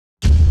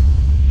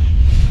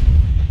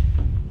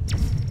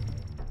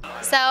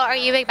So, are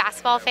you a big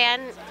basketball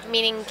fan,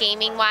 meaning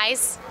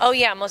gaming-wise? Oh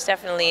yeah, most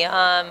definitely.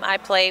 I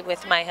play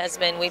with my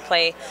husband. We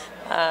play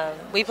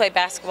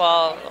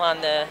basketball on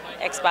the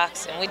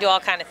Xbox, and we do all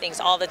kind of things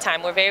all the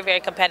time. We're very,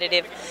 very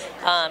competitive.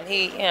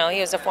 He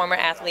was a former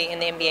athlete in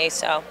the NBA,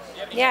 so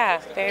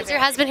yeah, very. Is your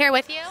husband here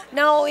with you?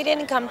 No, he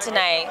didn't come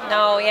tonight.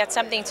 No, he had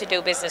something to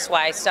do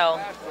business-wise, so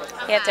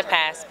he had to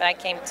pass. But I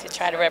came to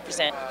try to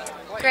represent.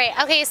 Great.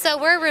 Okay, so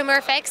we're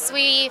Rumor Fix.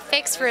 We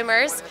fix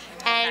rumors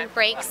and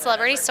break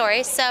celebrity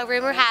stories. So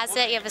rumor has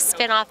it you have a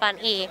spinoff on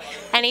E.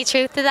 Any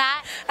truth to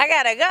that? I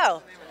gotta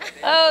go.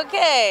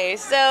 Okay,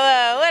 so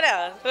what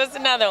else? What's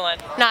another one?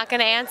 Not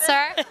gonna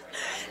answer?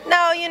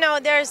 No,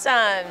 there's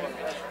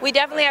we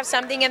definitely have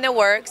something in the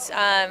works.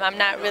 I'm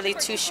not really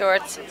too sure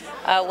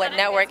what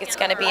network it's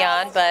going to be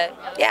on, but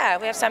yeah,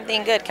 we have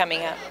something good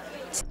coming up.